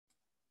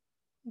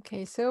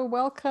Okay, so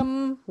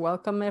welcome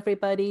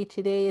everybody.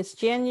 Today is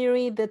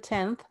January the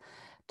 10th,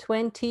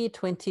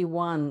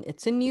 2021.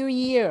 It's a new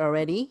year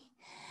already.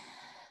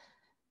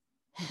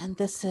 And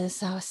this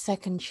is our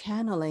second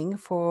channeling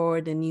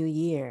for the new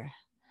year.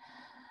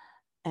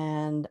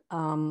 And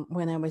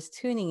when I was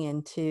tuning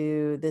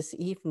into this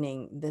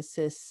evening, this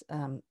is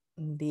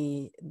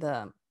the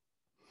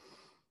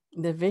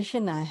the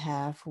vision I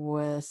have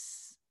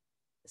was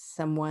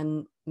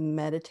someone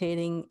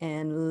meditating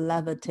and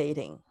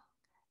levitating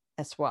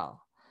as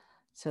well.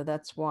 So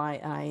that's why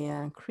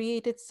I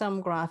created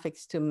some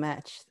graphics to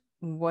match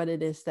what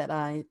it is that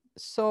I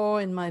saw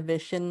in my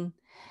vision.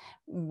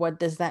 What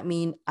does that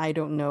mean? I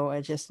don't know. I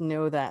just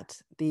know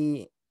that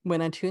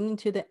when I tune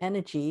into the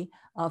energy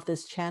of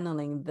this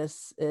channeling,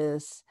 this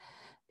is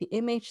the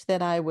image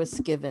that I was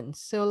given.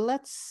 So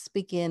let's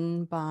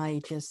begin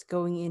by just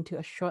going into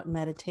a short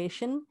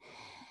meditation,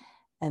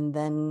 and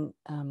then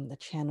the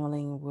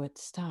channeling would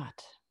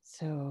start.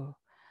 So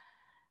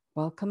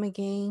welcome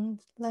again.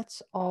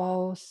 Let's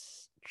all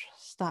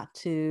start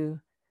to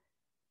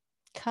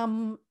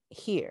come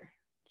here.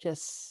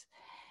 Just,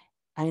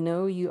 I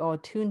know you all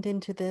tuned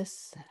into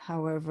this.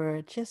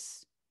 However,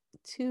 just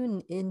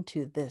tune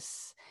into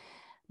this,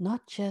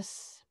 not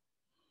just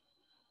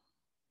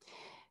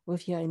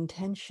with your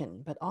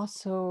intention, but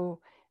also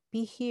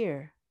be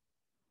here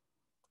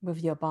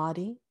with your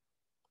body,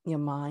 your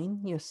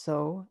mind, your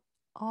soul.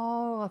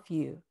 All of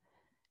you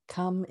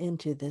come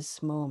into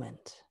this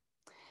moment.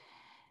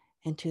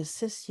 And to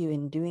assist you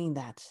in doing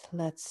that,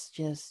 let's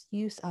just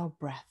use our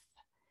breath.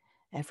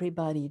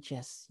 Everybody,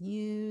 just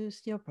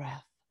use your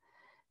breath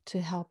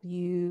to help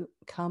you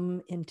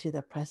come into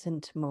the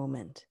present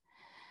moment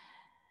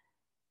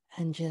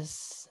and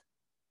just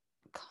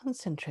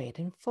concentrate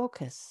and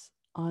focus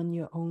on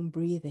your own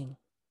breathing.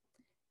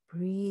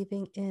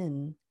 Breathing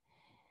in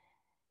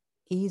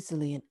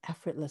easily and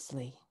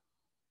effortlessly.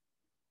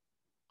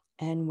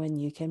 And when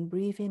you can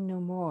breathe in no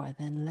more,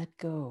 then let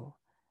go.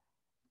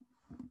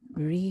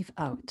 Breathe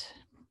out.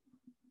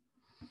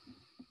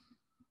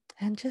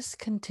 And just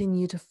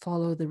continue to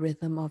follow the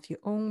rhythm of your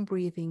own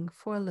breathing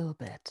for a little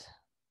bit.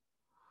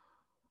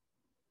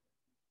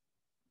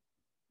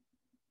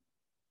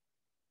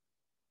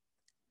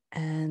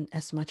 And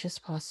as much as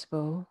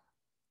possible,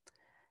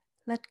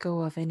 let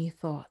go of any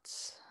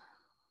thoughts.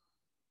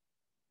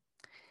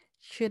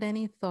 Should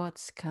any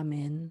thoughts come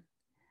in,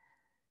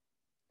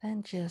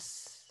 then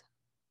just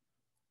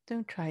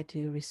don't try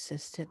to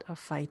resist it or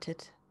fight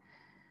it.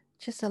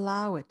 Just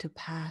allow it to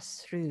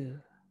pass through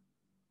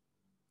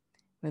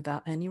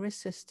without any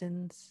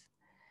resistance,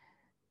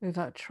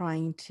 without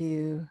trying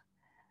to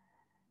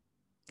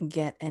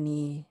get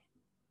any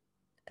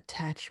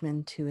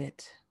attachment to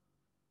it.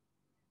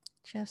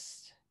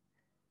 Just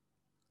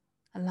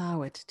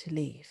allow it to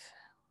leave.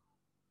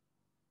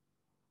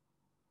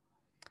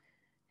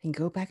 And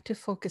go back to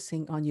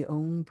focusing on your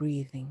own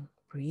breathing,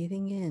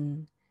 breathing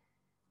in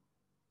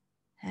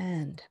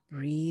and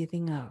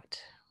breathing out,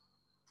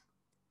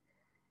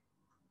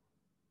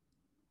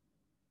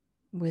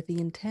 with the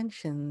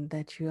intention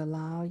that you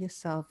allow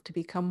yourself to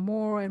become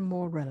more and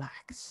more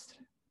relaxed.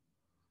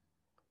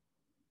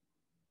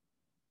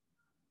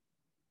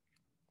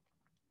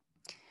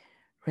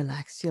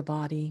 Relax your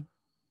body.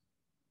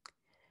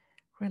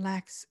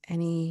 Relax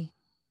any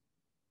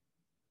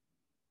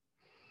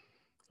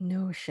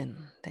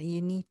notion that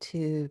you need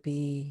to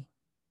be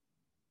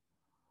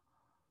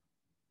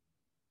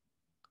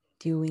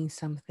doing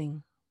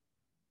something.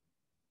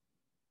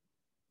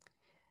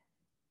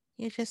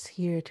 You're just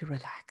here to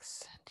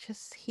relax,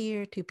 just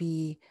here to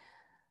be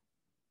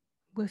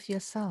with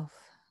yourself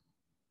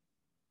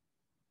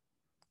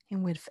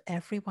and with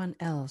everyone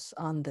else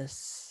on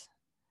this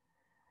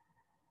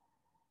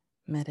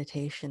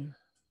meditation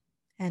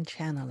and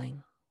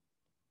channeling.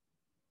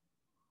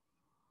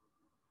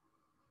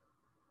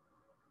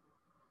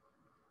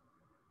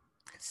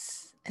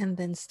 And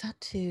then start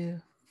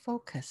to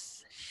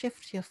focus,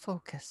 shift your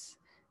focus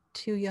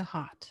to your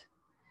heart.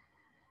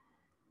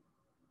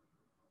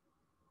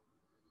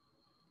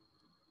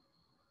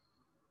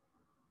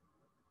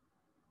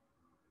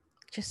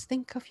 Just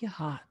think of your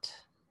heart.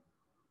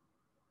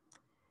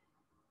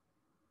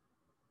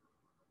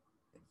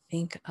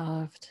 Think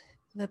of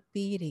the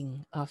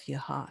beating of your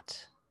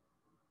heart.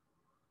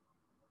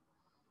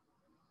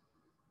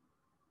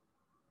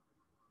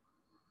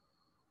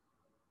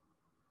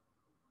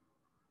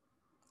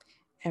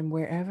 And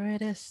wherever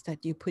it is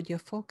that you put your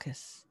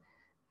focus,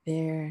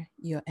 there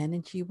your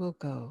energy will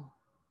go.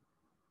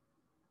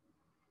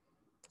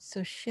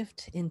 So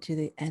shift into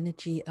the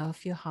energy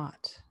of your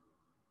heart.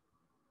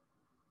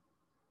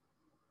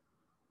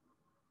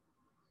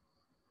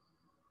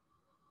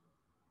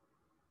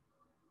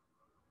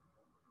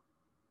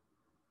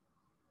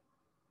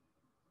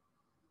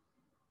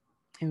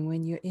 And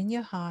when you're in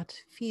your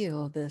heart,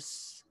 feel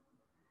this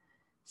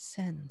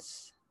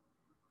sense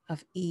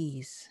of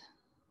ease,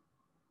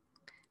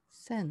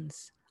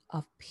 sense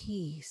of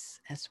peace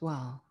as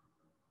well.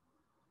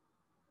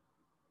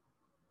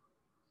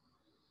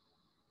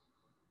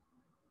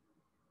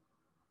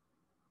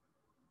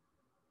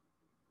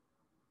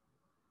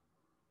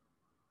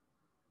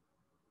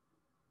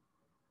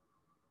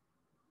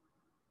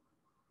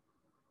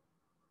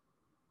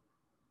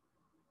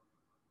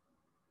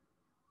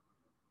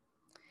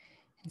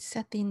 And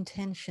set the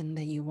intention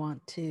that you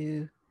want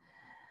to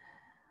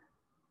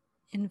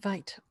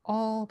invite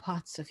all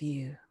parts of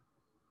you,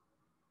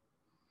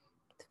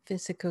 the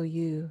physical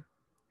you,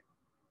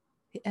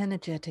 the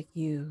energetic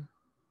you,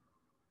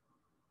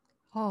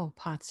 all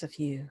parts of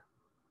you,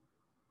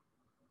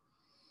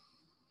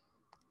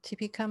 to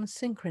become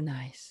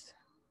synchronized,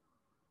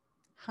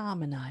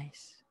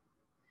 harmonized,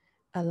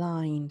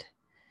 aligned,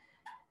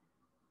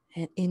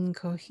 and in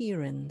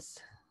coherence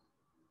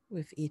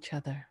with each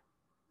other.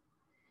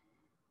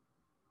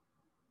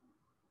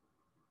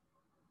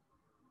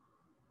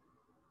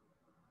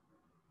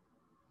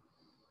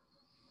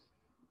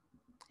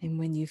 And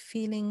when you're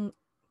feeling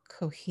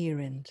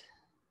coherent,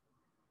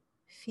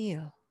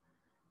 feel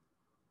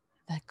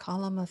that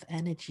column of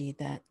energy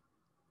that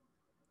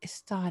is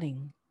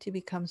starting to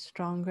become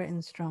stronger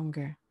and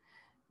stronger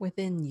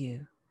within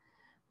you,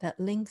 that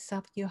links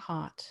up your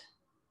heart,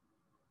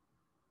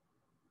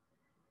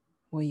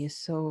 where your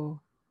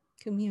soul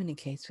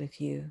communicates with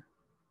you.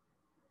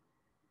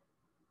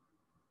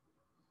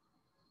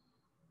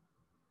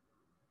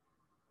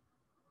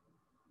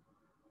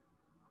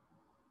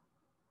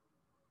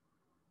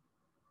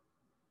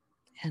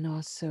 And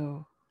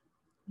also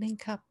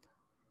link up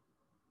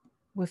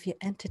with your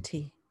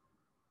entity,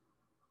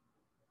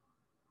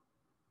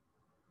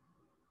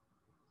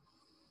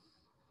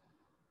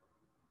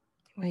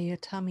 where your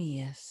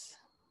tummy is.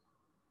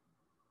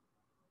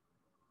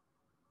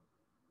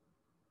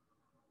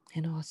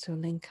 And also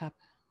link up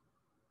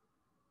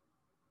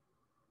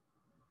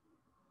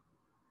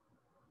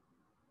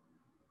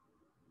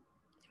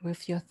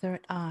with your third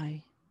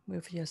eye,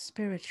 with your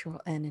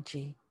spiritual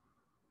energy.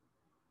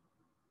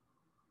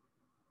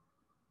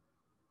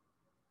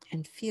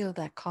 And feel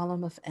that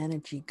column of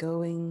energy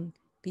going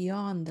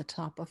beyond the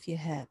top of your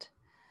head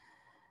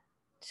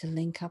to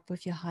link up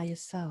with your higher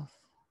self,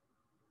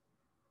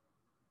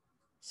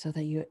 so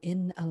that you're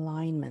in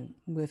alignment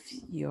with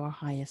your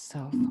higher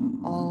self,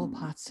 all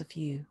parts of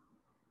you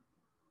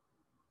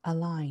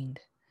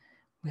aligned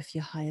with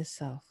your higher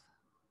self.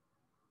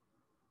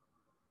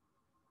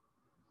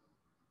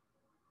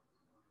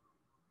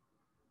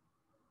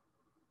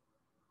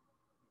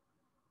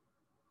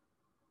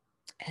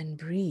 And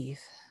breathe,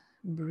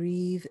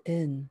 breathe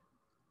in.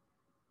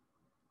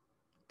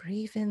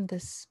 Breathe in the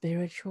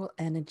spiritual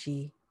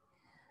energy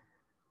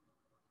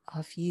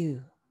of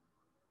you.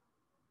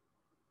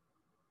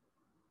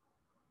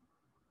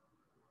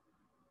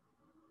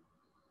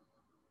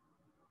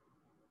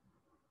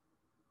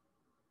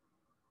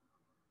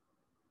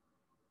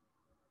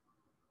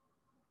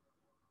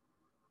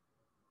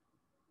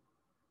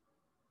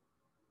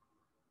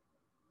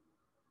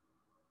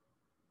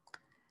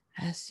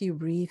 As you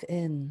breathe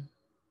in,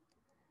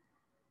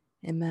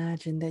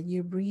 imagine that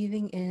you're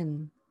breathing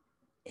in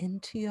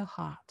into your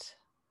heart.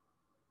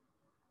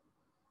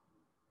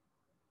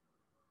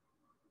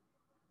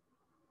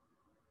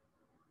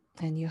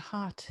 And your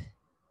heart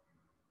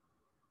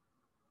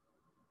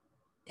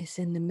is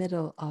in the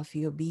middle of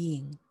your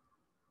being.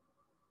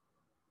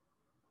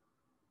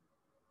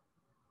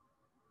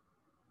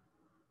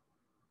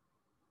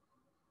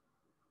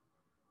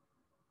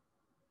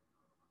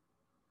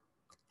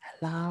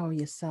 Allow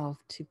yourself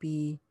to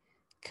be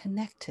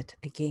connected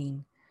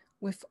again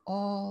with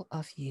all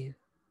of you.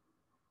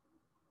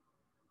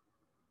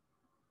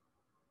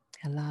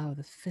 Allow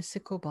the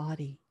physical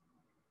body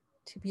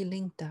to be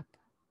linked up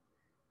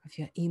with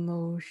your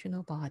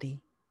emotional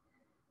body,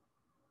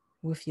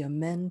 with your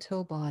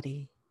mental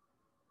body,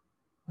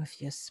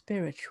 with your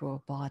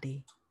spiritual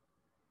body,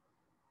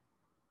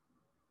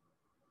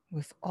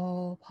 with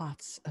all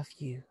parts of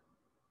you.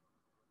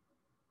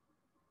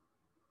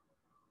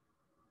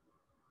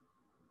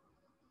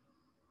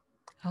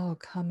 All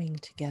coming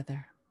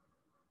together.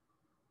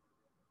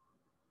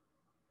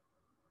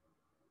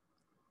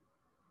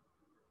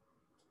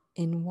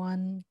 In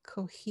one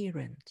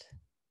coherent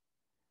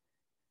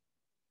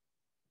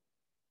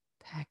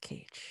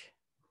package.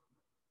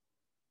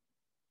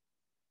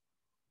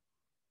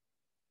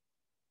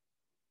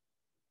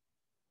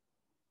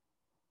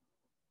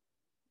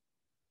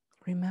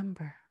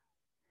 Remember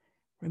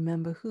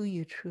who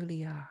you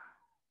truly are.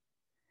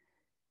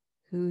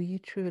 Who you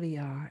truly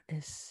are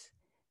is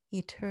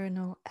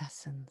eternal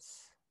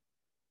essence.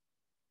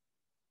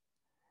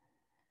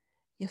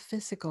 Your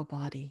physical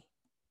body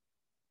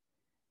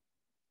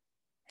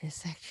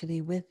is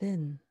actually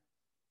within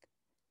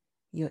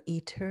your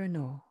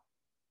eternal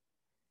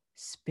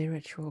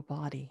spiritual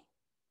body.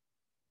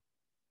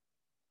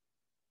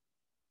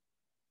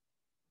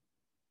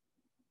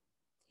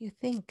 You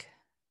think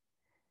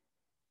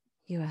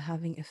you are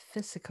having a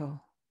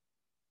physical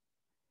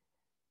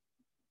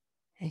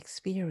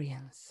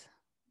experience.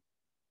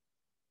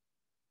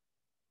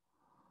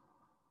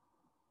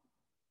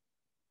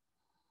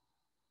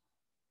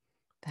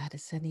 That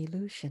is an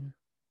illusion.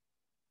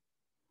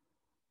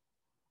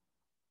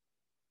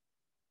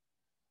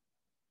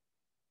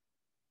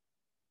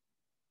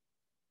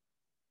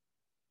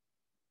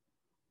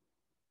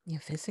 Your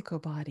physical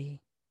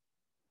body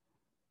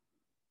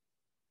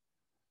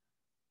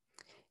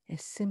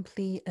is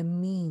simply a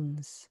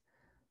means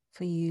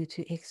for you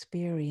to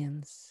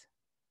experience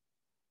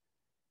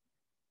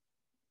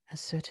a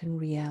certain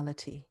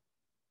reality,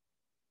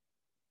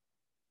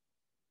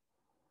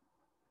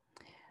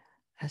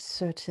 a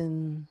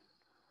certain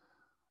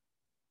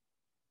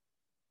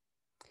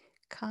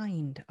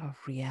kind of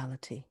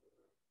reality.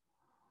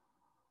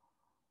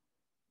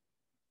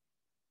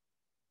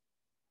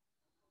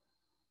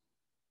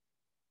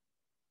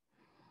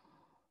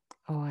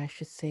 Or I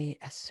should say,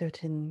 a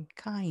certain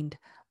kind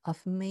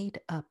of made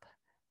up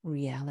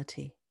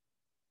reality.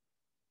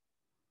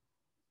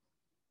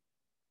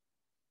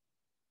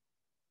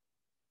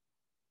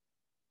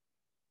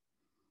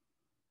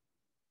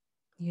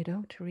 You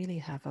don't really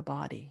have a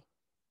body.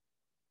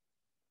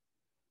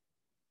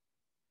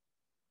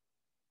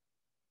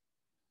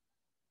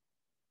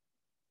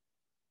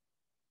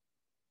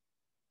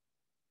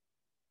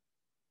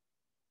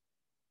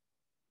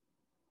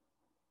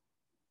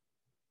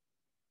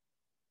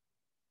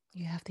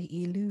 You have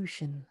the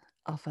illusion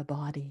of a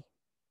body.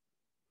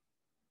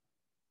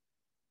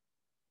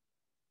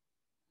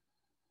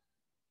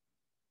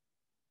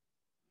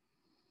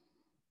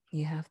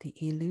 You have the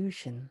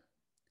illusion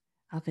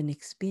of an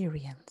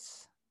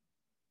experience.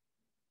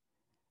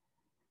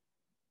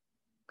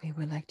 We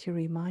would like to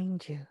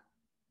remind you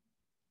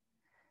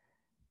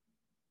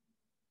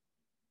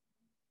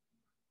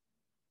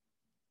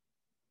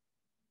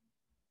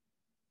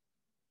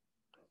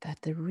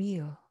that the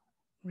real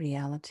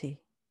reality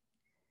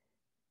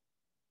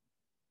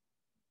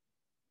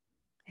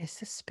is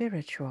the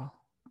spiritual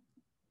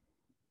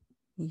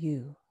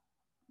you,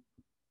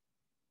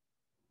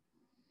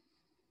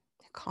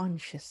 the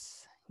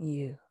conscious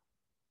you.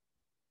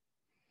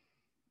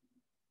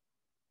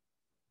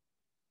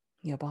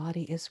 Your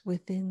body is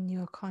within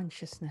your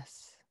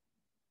consciousness,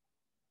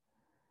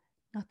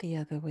 not the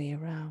other way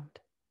around.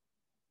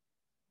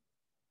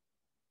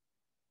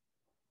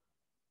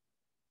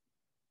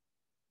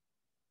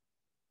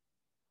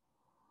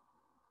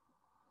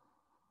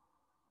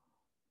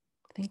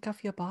 Think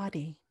of your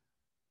body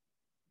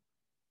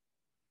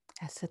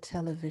as a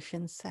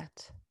television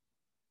set.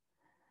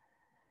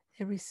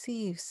 It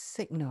receives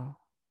signal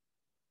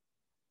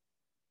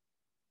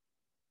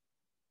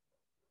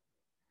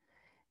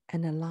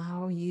and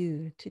allow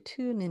you to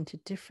tune into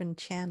different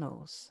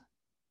channels.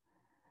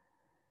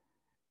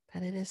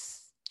 But it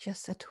is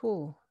just a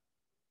tool.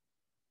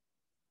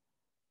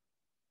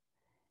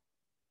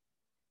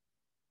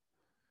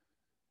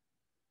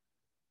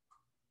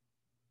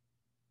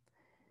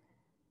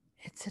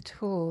 It's a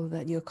tool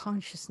that your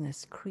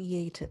consciousness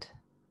created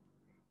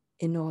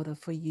in order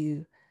for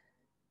you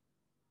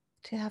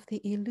to have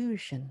the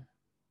illusion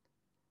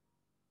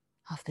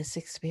of this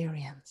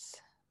experience.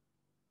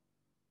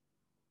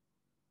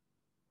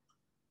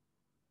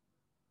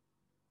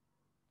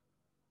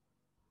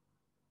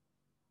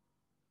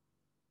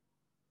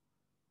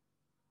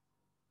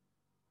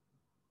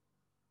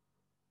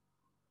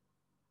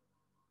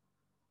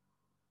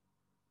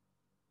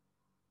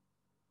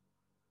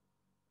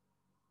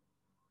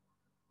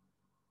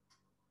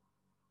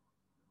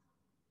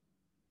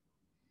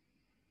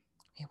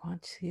 We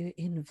want to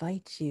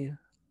invite you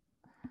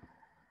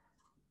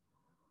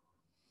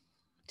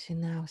to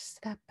now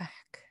step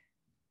back.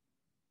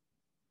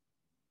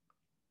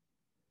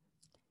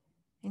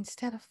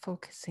 Instead of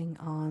focusing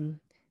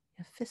on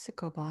your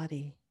physical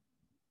body,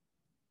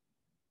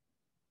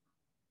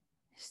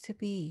 is to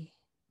be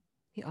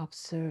the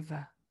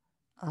observer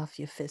of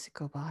your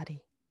physical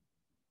body.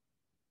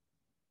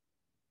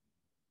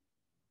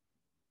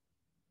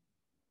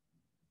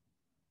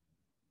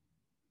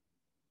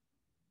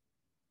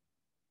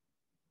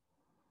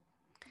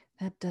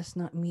 That does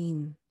not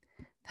mean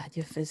that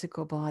your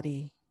physical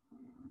body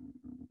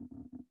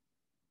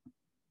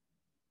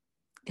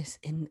is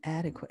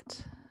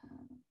inadequate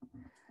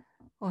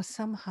or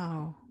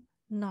somehow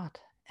not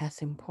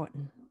as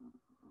important.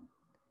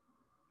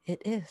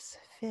 It is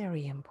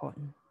very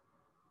important.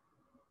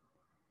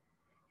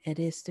 It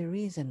is the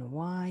reason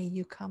why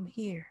you come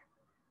here,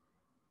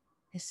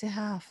 is to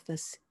have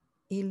this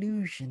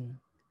illusion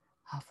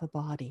of a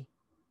body,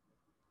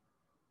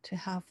 to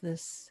have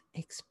this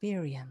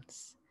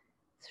experience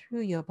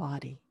through your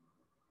body.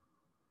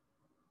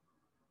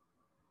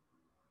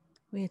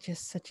 We're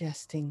just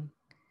suggesting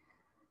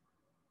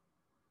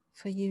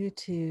for you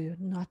to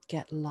not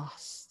get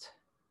lost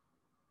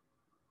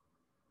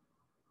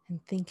in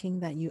thinking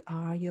that you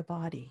are your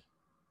body.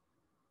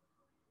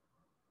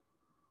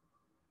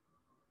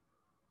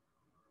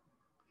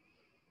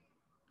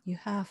 You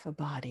have a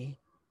body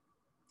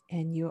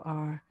and you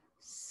are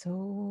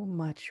so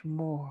much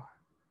more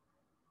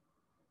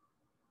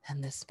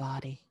than this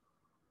body.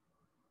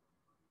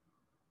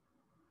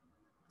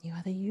 You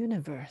are the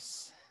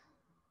universe.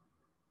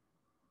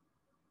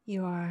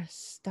 You are a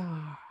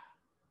star.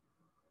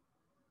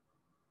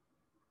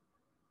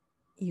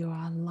 You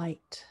are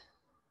light.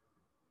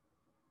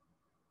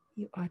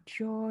 You are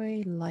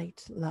joy,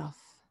 light, love.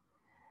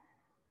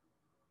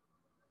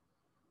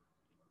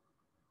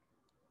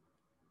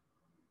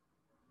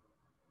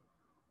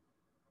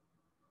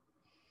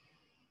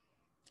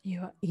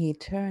 Your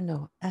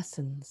eternal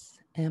essence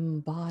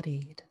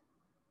embodied.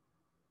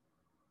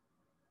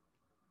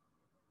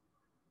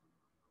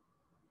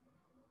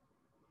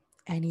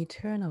 An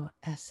eternal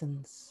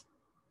essence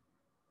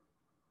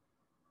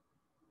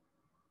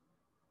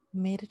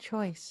made a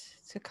choice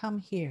to come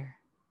here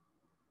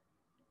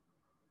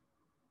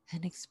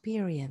and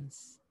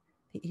experience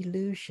the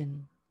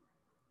illusion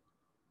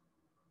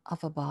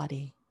of a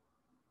body.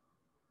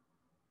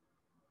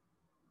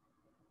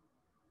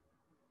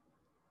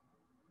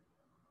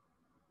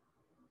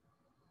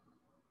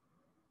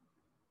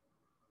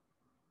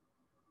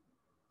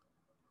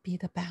 Be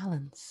the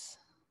balance.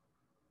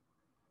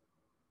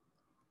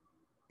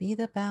 Be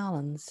the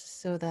balance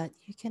so that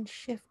you can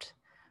shift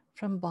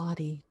from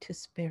body to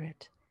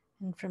spirit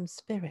and from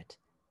spirit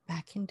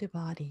back into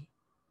body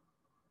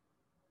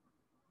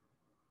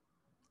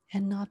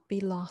and not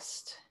be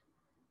lost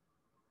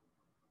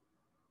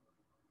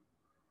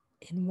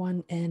in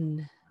one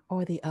end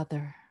or the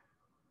other.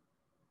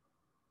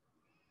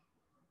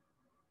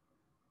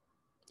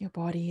 Your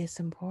body is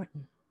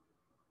important.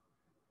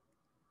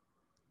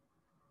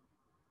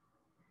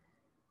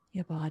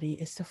 Your body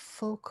is the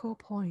focal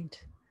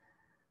point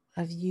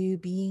of you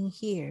being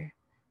here,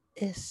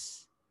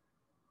 is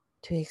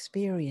to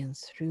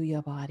experience through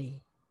your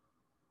body.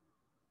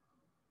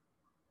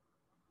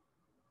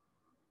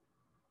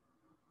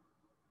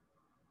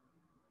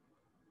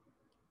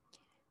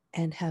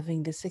 And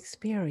having this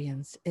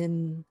experience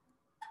in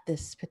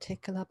this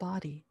particular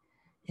body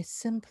is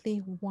simply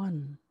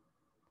one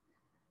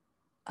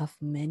of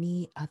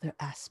many other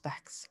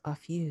aspects of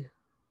you.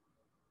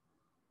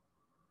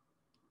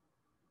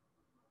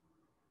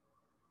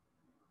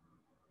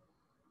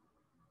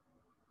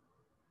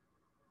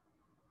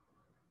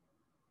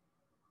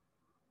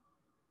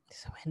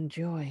 So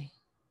enjoy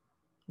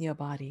your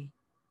body.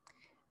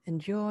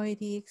 Enjoy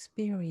the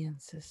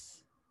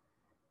experiences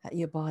that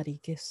your body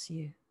gives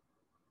you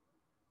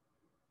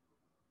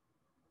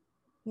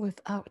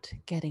without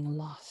getting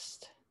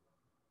lost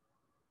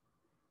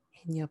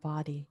in your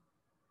body.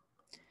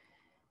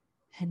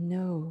 And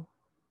know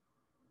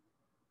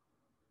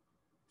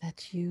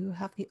that you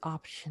have the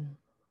option,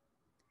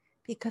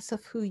 because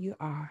of who you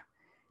are,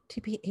 to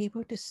be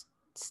able to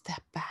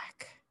step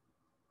back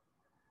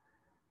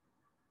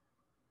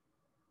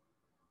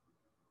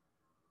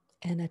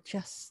and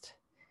adjust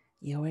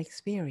your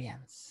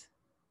experience.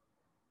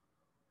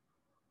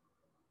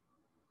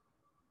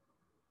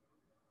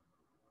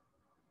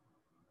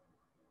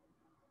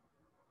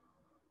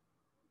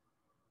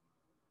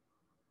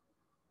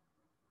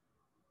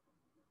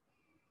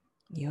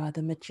 You are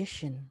the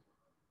magician.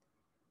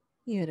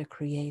 You're the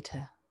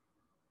creator.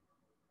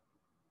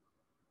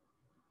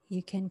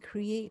 You can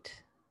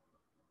create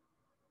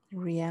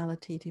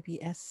reality to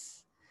be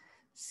as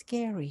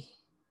scary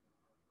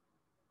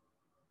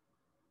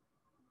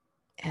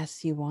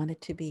as you want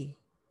it to be,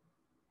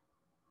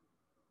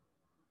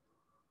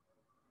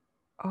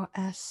 or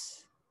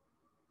as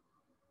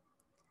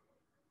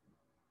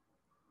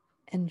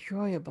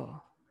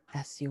enjoyable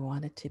as you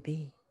want it to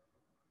be,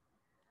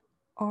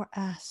 or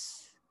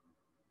as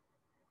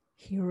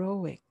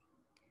heroic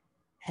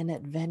and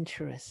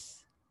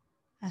adventurous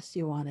as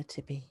you want it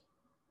to be.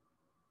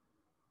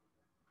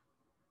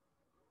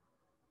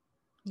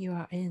 You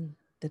are in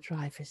the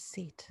driver's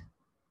seat.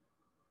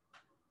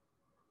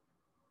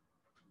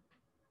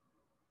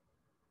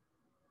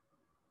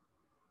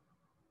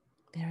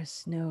 There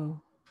is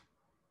no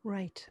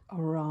right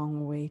or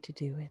wrong way to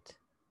do it.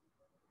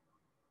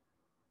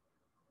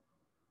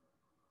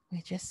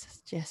 We're just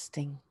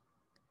suggesting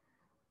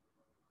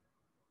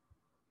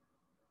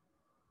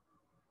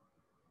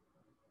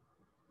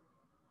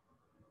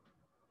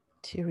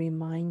to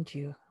remind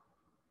you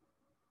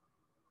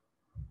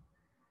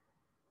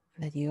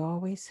that you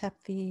always have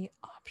the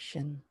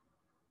option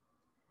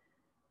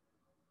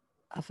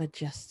of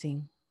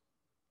adjusting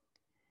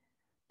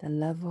the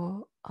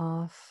level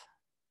of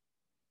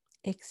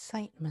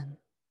excitement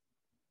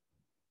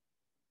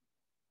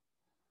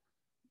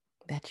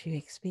that you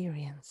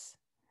experience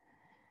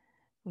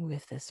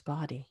with this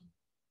body.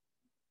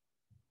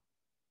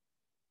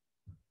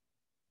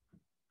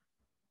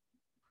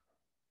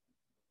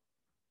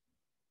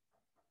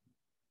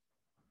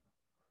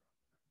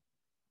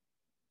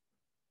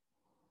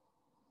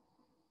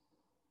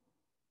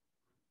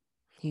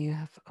 You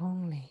have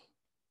only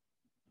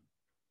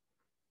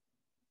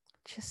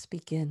just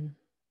begin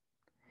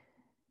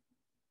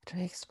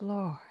to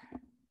explore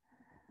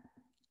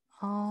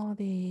all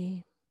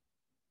the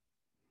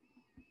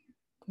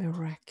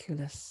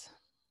miraculous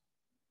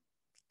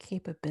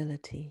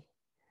capabilities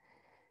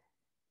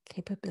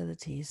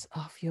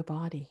of your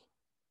body.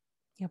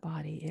 Your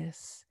body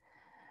is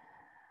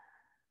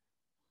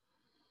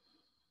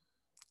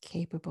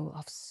capable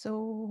of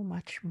so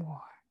much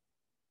more,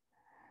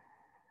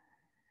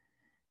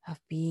 of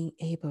being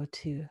able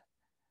to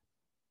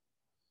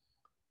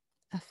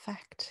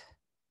affect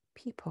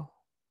people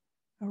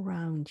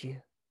around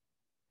you.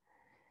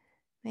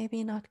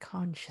 Maybe not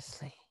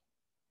consciously,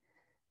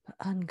 but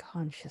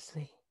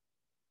unconsciously.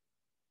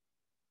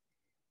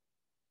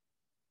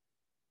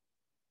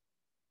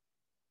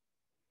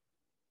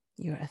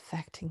 you're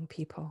affecting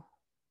people,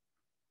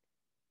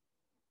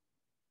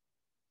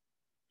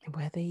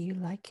 whether you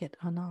like it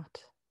or not,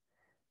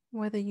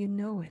 whether you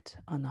know it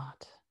or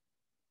not.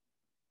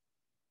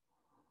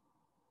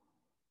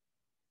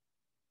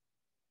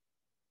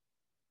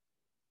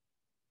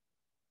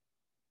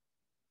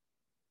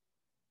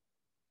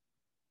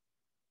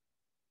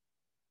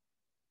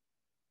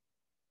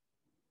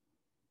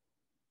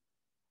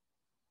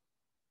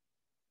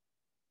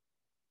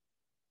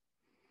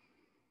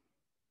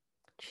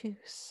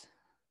 Choose.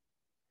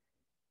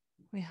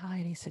 We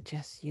highly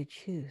suggest you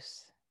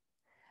choose.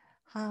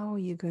 How are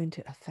you going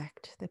to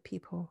affect the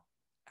people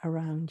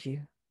around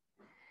you?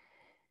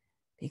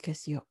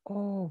 Because you're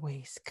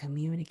always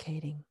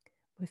communicating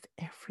with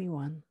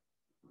everyone,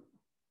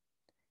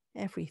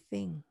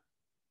 everything,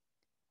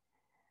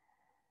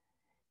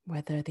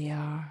 whether they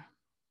are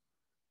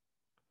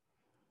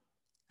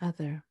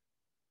other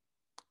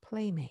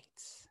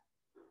playmates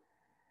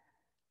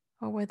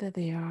or whether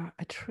they are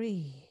a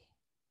tree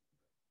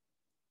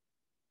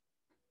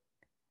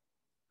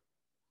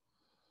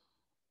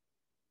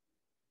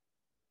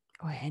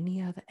or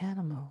any other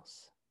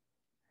animals.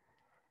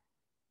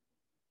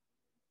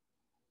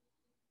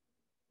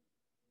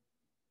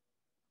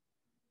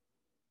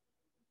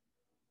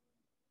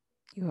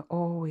 You are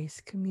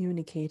always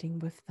communicating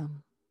with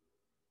them.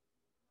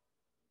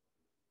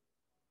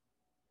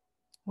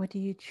 What do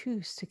you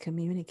choose to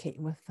communicate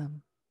with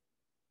them?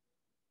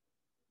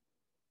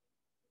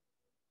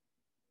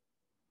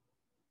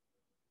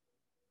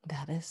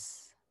 That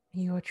is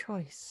your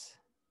choice.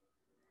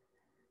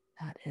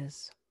 That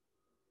is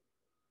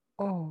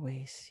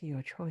always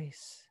your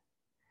choice.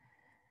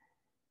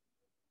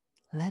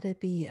 Let it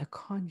be a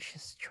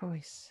conscious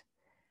choice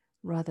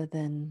rather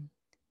than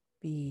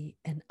be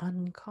an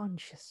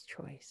unconscious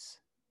choice.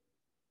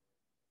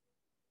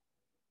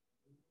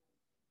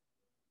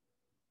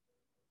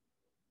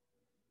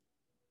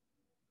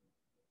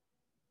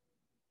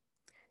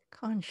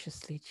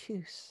 Consciously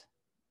choose.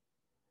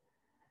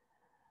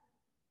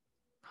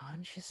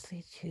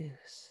 Consciously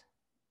choose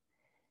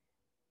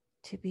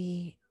to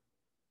be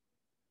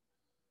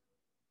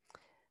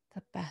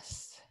the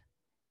best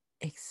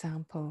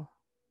example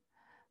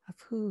of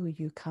who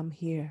you come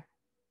here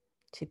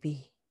to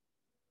be.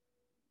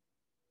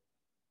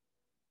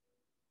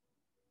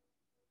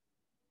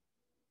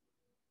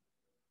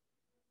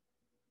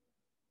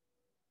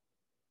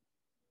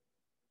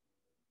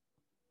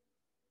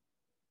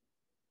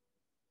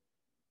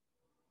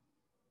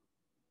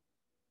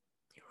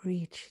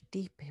 Reach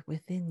deep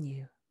within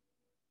you.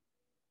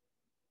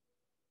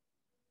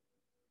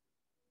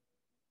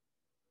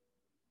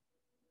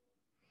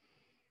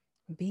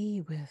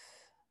 Be with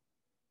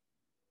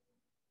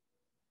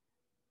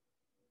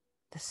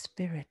the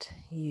spirit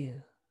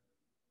you,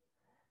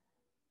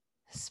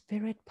 the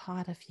spirit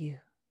part of you,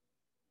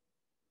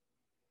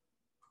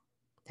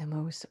 the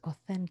most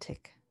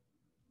authentic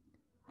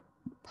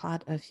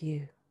part of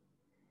you.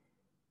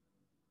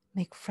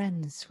 Make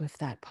friends with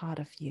that part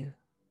of you.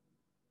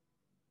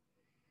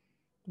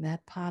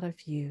 That part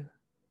of you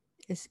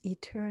is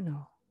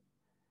eternal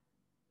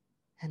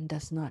and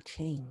does not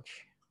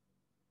change.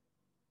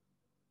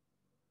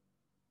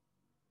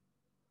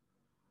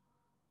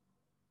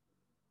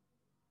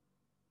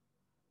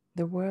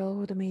 The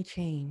world may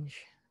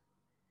change.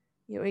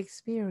 Your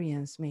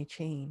experience may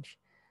change.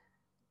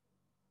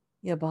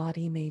 Your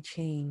body may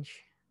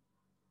change.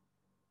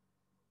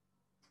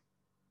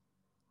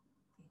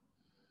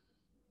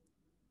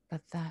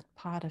 But that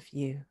part of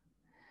you,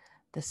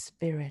 the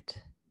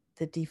spirit,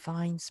 the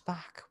divine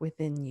spark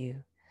within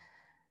you,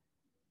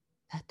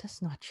 that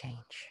does not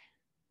change.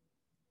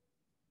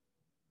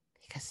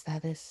 Because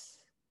that is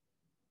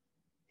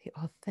the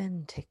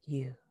authentic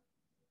you,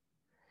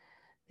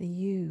 the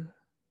you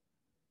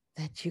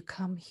that you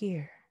come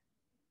here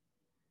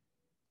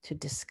to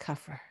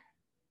discover.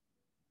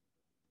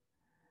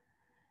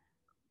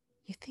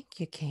 You think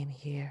you came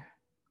here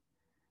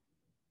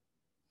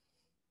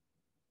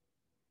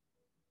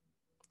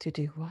to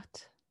do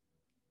what?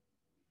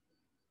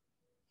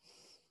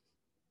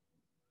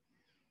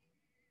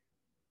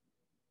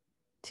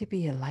 To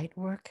be a light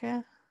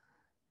worker?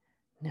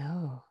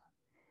 No,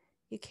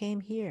 you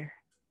came here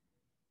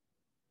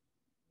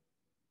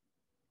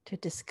to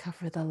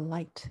discover the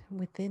light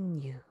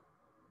within you.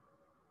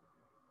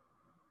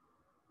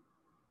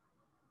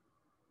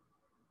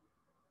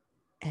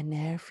 And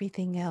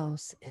everything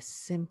else is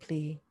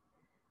simply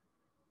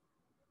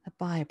a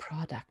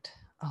byproduct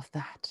of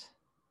that.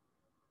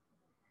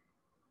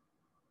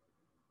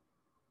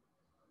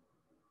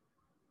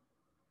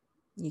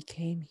 You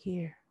came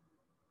here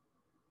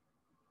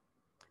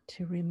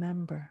to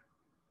remember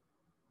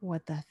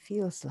what that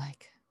feels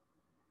like,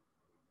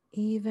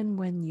 even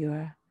when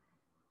you're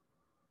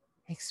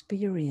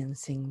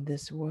experiencing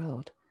this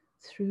world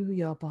through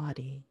your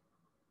body.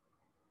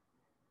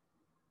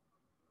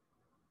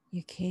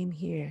 You came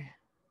here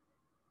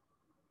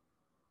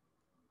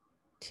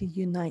to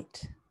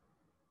unite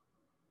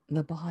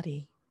the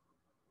body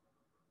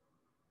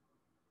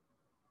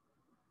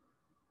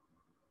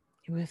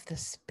with the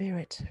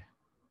spirit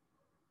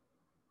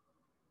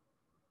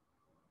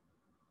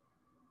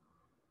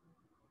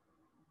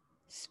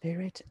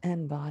spirit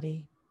and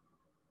body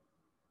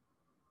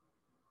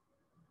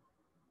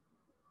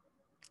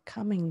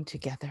coming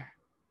together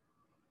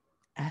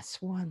as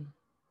one,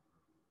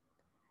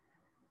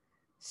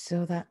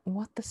 so that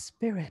what the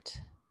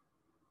spirit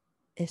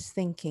is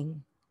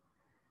thinking,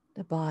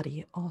 the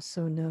body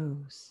also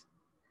knows,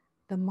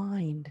 the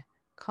mind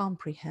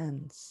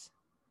comprehends,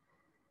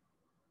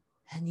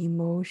 and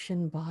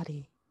emotion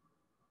body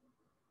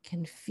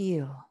can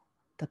feel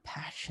the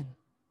passion.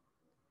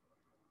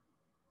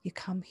 You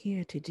come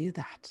here to do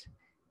that,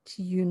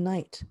 to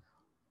unite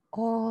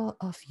all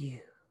of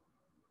you,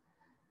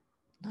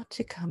 not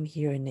to come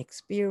here and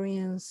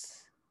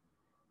experience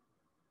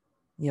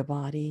your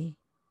body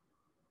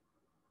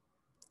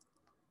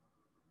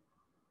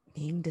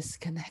being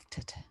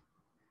disconnected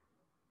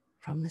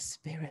from the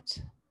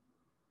spirit.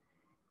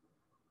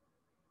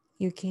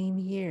 You came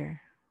here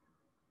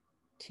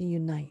to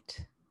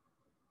unite.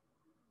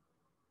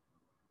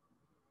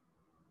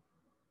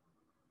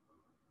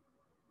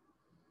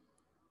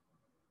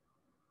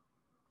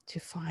 To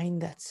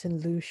find that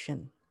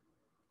solution.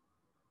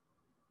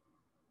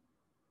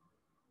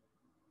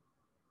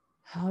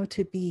 How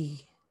to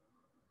be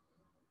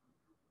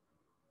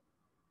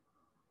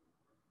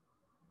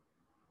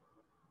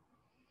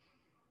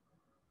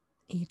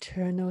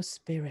eternal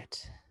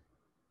spirit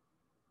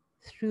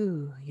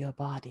through your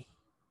body.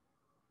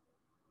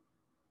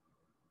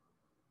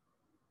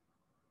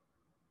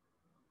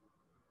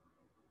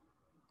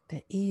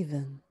 That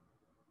even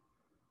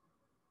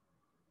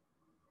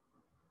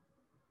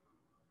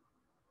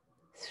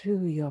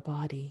through your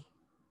body,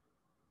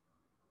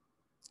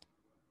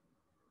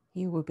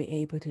 you will be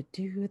able to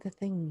do the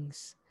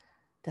things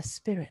the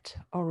spirit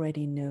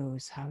already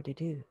knows how to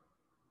do.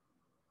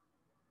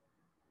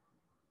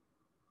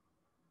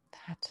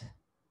 That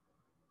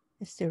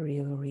is the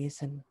real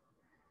reason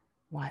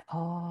why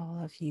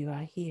all of you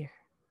are here.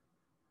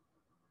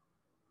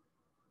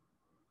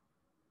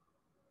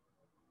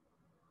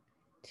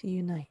 To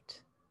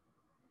unite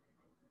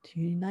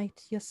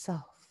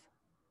yourself,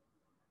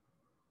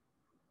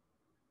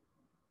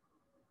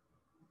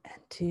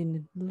 and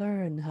to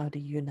learn how to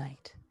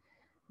unite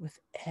with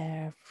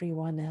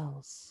everyone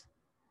else.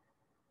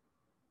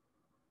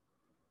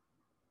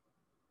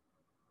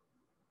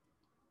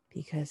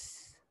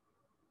 Because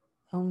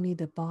only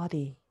the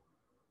body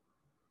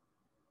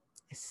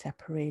is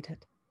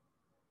separated.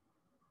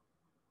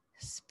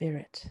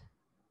 Spirit,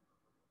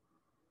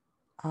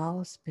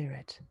 our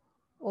spirit,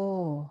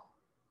 all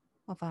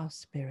of our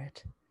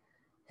spirit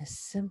is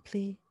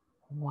simply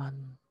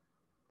one.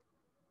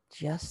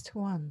 Just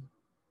one.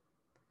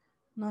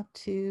 Not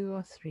two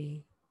or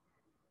three,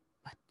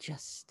 but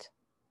just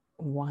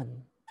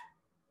one.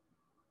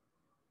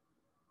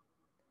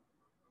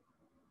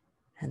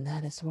 And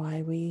that is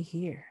why we're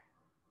here.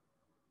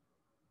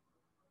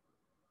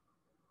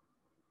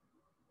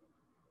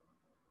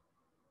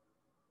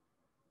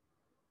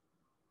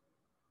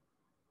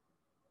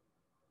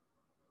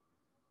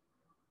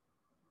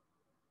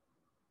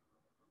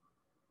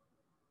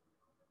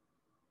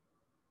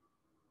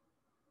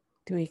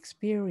 To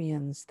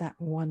experience that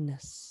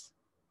oneness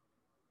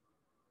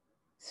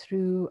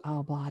through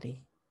our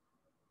body.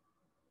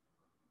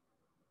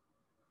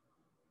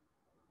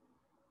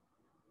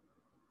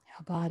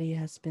 Our body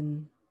has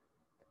been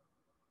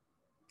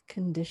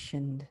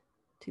conditioned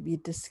to be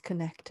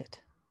disconnected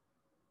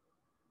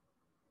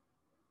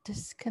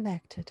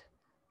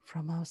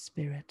from our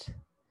spirit,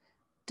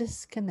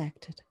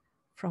 disconnected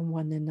from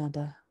one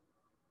another.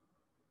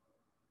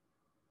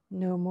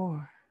 No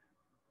more.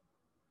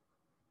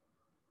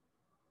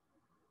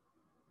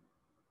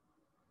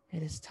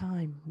 It is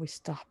time we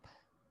stop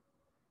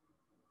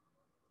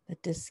the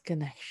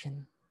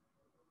disconnection.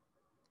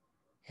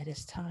 It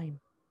is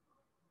time.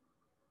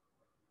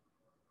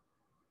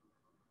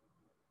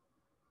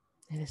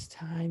 It is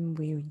time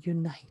we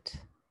unite.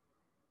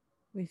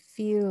 We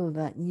feel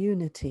that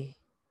unity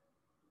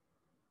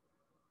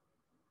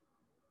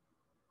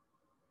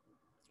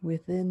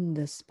within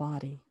this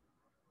body,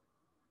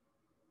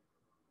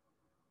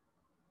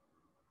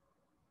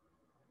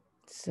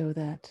 so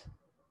that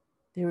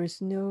there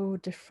is no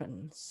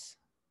difference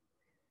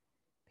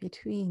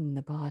between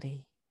the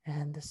body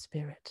and the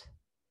spirit.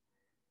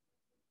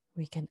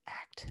 We can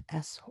act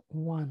as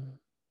one.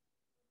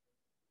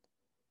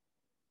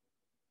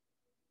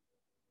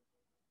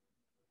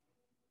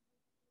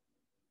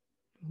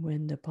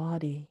 When the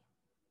body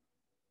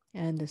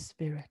and the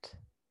spirit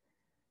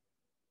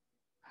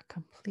are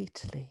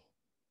completely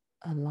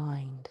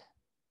aligned.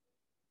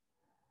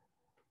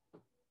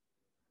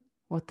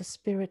 What the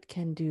spirit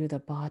can do, the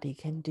body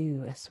can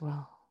do as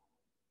well.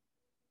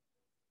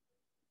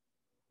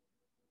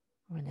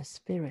 When a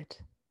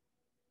spirit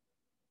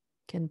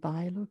can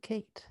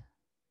bilocate,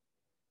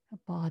 a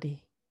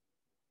body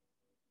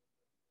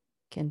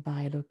can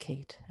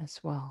bilocate as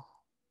well.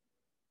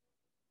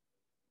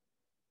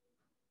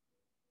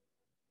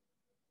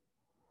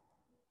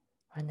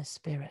 When a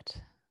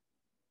spirit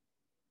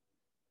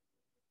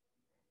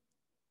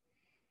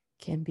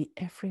can be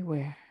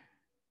everywhere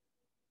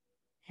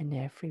and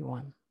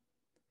everyone,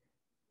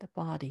 the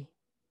body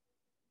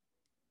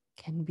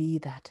can be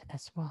that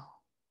as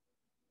well.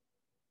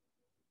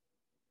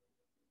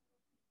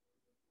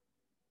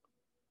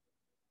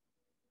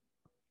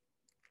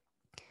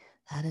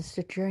 That is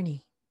the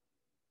journey.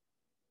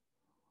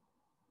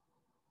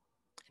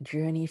 A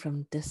journey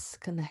from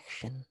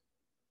disconnection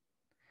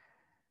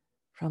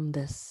from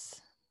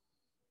this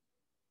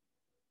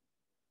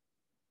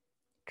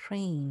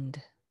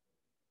trained,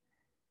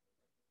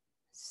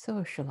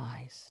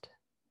 socialized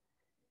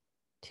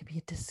to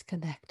be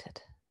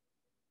disconnected.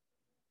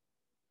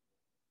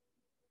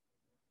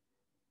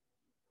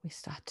 We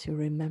start to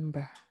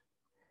remember,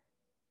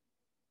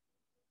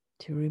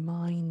 to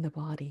remind the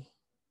body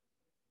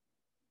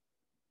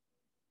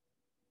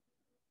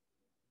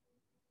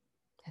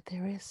that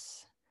there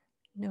is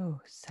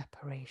no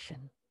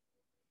separation,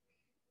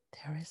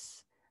 there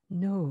is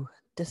no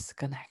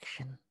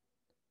disconnection.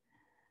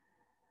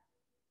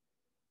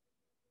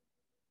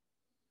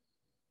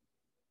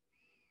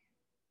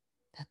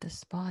 That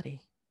this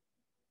body,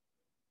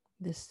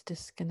 this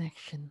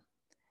disconnection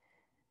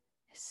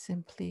is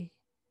simply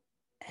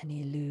an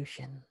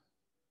illusion.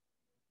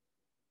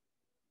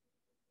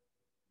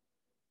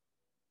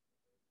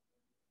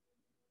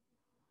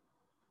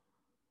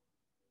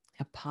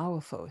 A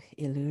powerful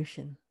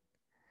illusion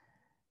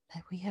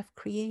that we have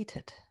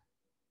created.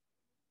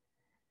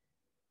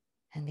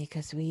 And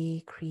because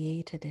we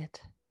created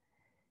it,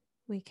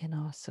 we can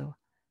also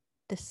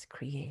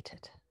discreate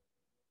it.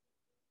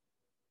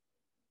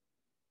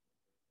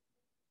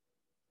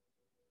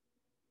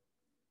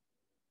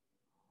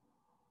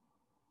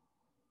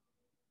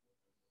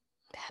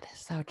 That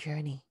is our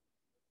journey.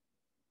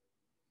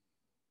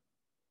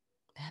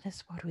 That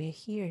is what we're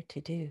here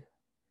to do.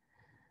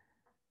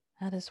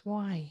 That is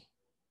why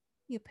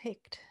you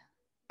picked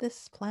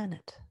this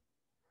planet,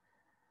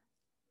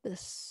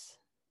 this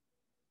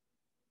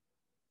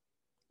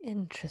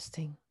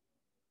interesting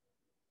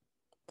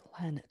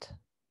planet,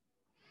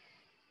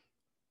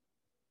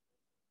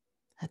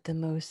 at the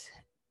most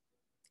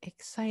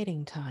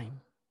exciting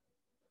time.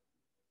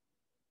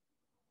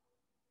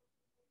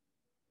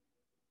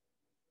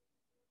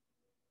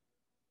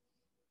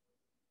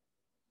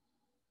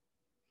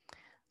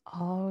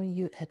 All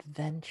you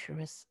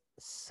adventurous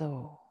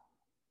soul,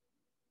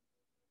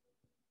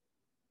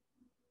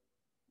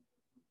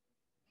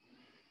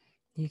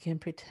 you can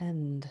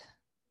pretend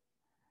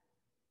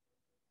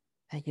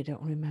that you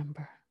don't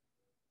remember.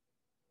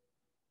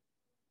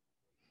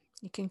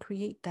 You can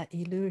create that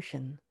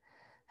illusion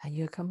that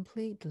you're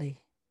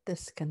completely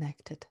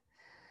disconnected,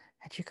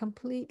 that you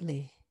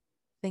completely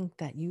think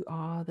that you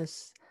are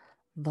this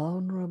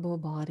vulnerable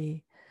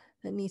body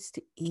that needs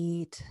to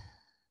eat,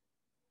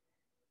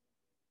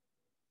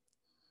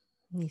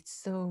 needs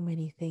so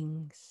many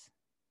things.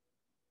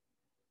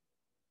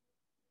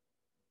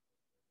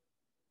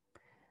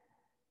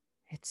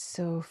 It's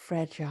so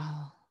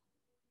fragile.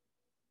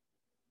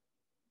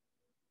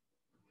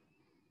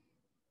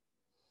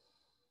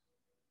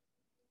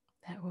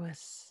 That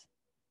was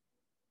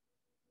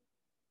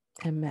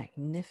a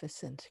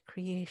magnificent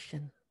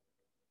creation.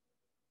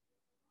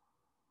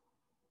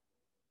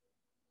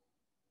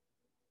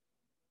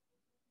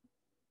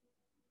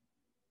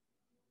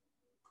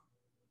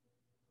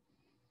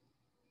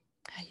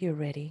 Are you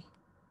ready?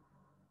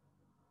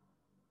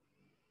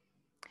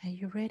 Are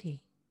you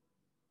ready?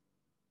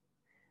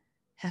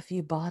 Have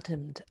you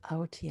bottomed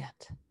out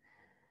yet?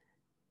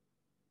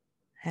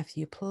 Have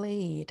you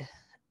played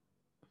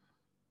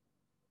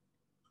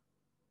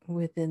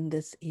within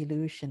this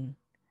illusion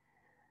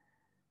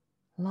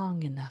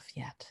long enough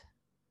yet?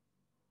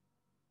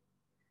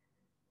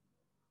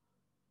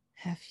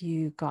 Have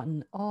you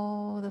gotten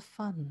all the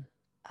fun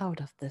out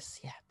of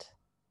this yet?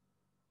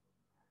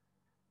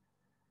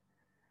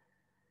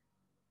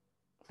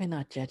 We're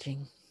not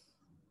judging.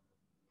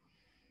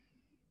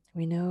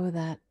 We know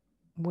that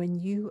when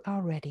you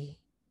are ready,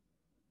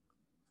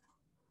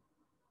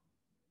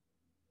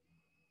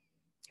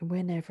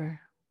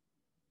 whenever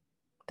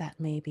that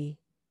may be,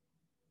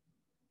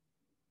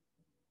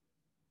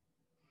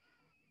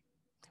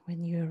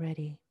 when you're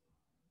ready,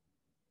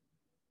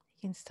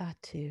 you can start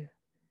to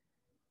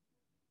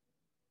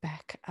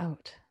back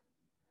out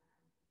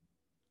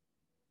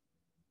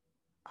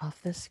of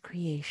this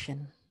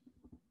creation,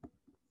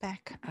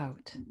 back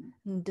out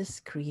and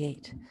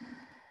discreate,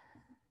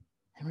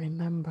 and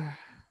remember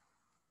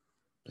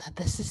that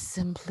this is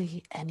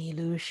simply an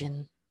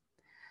illusion,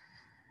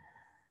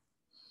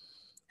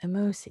 a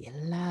most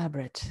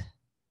elaborate,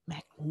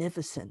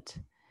 magnificent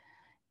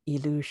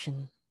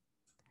illusion.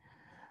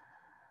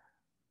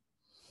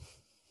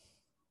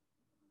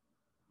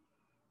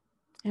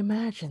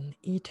 Imagine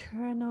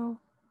eternal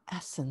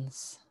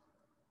essence,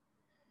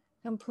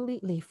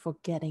 completely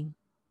forgetting,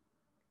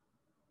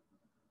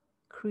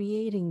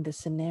 creating the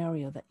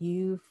scenario that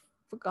you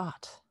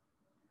forgot,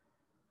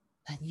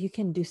 that you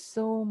can do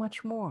so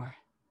much more.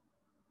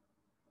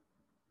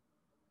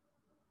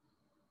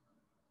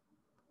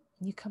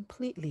 You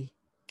completely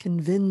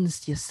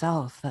convinced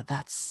yourself that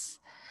that's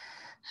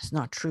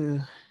not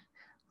true.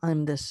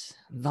 I'm this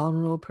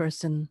vulnerable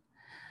person.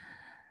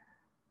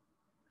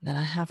 that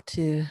I have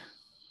to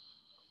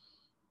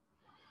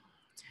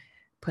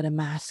put a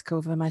mask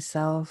over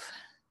myself,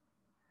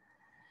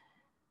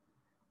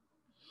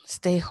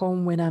 stay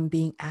home when I'm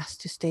being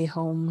asked to stay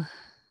home,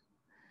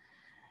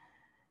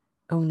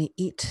 only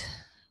eat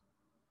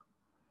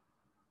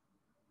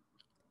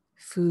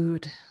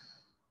food.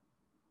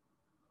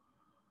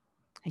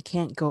 I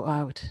can't go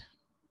out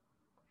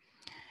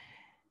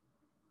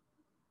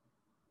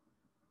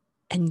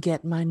and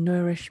get my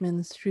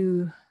nourishment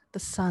through the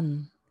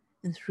sun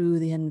and through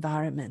the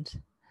environment.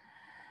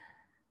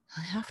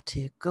 I have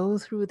to go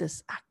through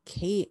this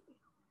archaic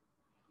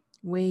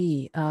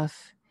way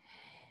of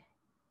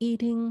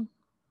eating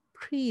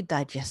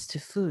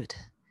pre-digested food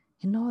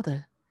in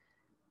order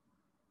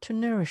to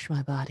nourish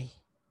my body.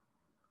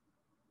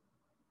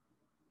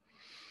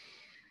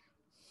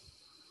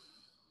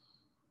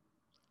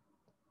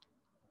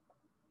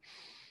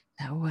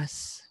 That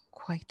was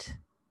quite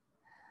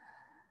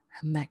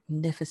a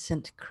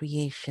magnificent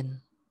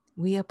creation.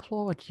 We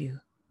applaud you.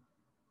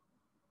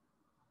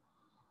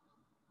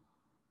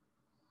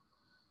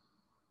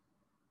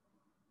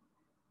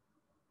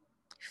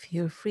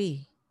 Feel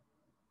free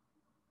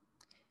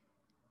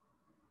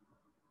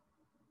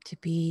to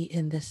be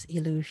in this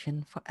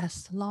illusion for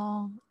as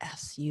long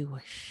as you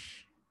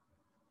wish.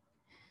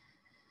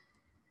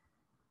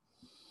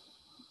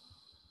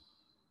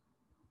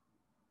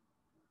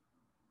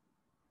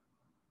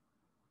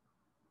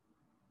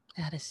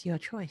 That is your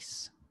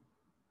choice.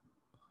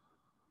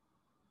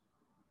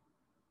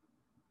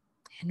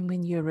 And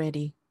when you're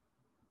ready,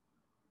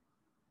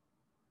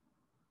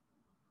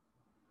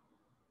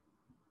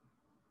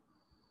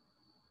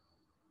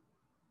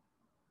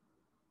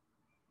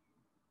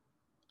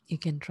 you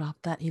can drop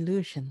that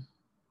illusion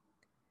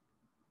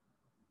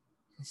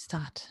and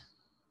start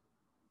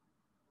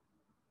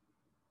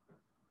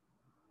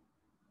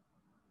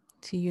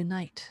to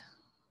unite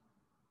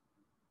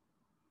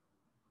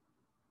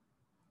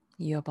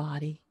your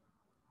body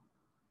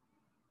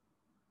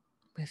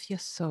with your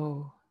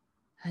soul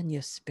and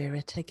your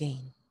spirit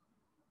again.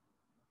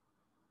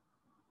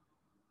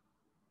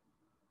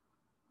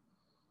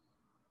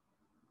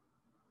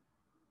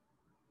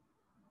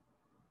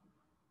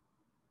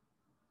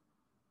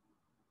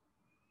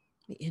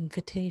 The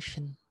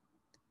invitation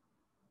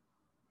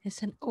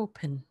is an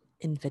open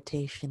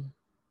invitation.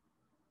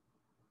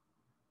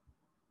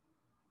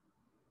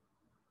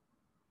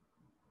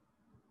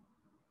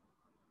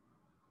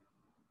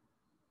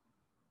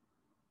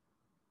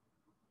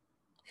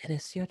 It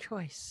is your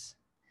choice,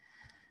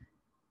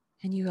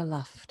 and you are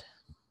loved.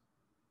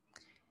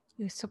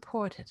 You are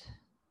supported,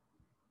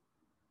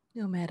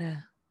 no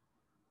matter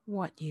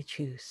what you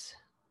choose.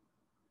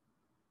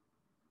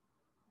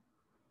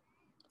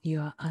 You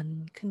are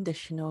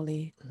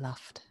unconditionally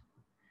loved.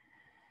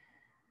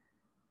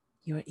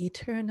 Your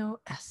eternal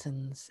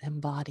essence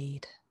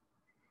embodied.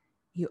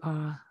 You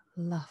are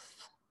love.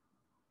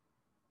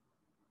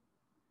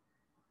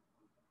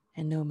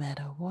 And no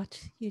matter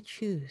what you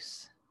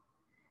choose,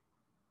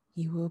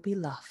 you will be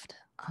loved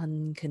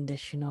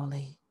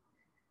unconditionally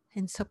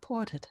and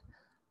supported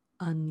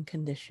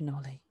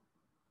unconditionally.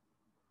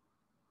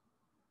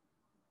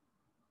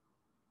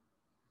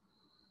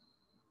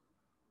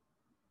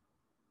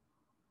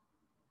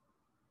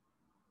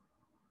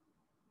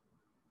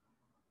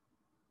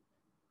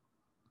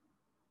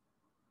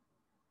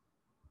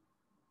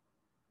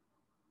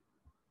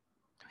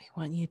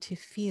 We want you to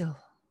feel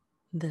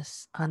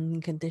this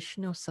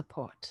unconditional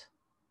support,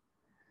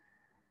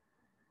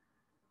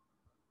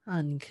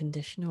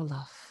 unconditional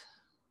love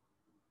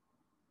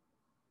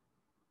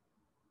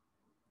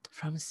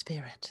from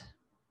Spirit,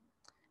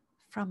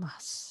 from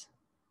us.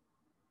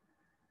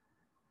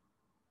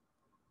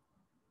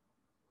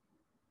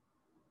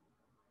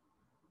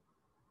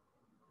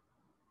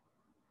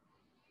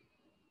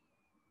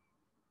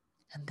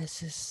 And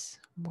this is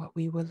what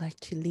we would like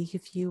to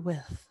leave you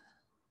with: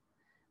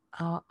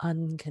 our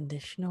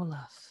unconditional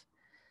love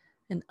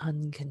and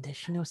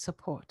unconditional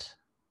support.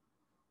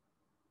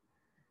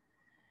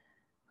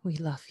 We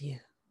love you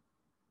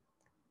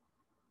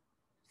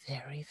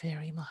very,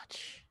 very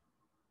much.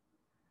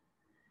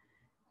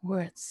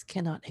 Words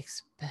cannot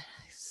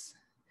express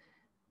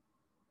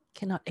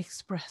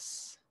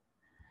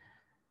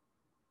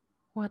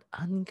what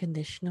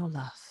unconditional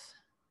love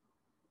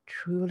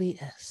truly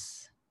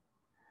is.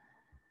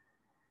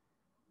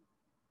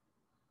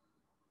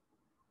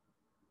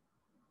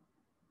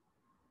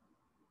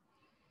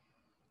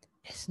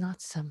 It's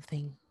not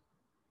something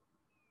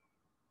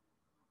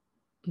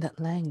that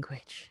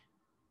language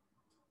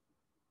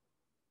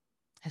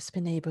has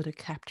been able to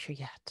capture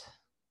yet.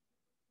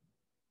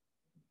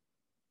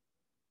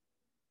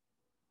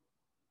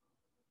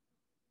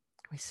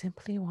 We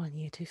simply want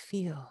you to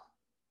feel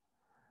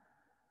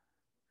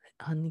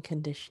the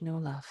unconditional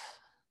love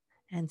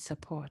and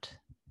support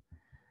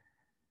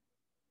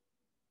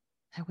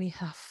that we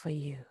have for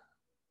you.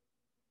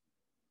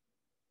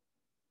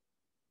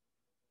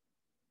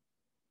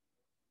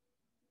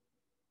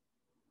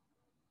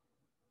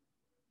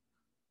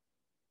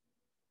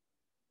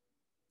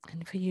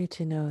 And for you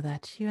to know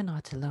that you're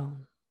not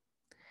alone.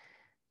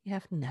 You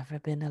have never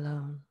been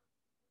alone.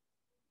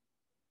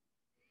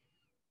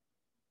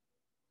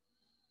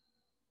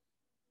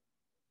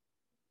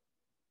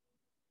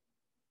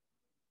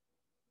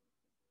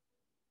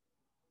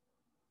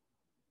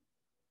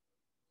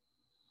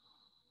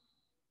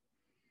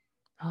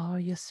 Oh,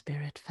 your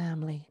spirit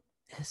family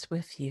is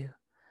with you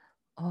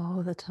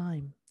all the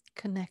time,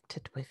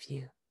 connected with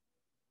you.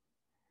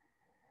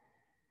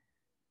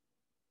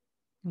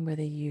 And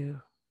whether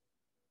you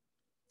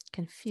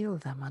can feel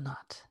them or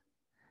not,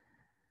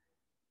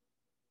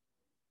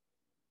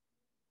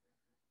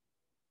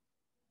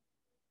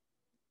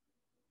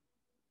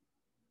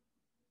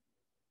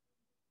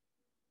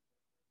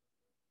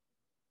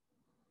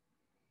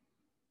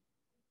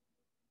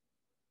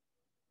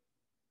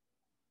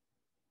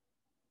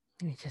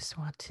 we just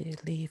want to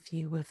leave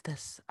you with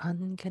this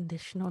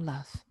unconditional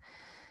love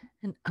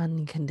and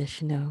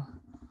unconditional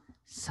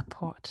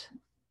support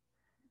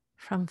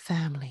from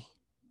family.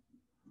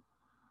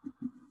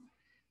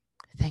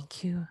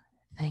 Thank you,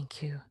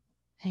 thank you,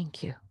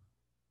 thank you.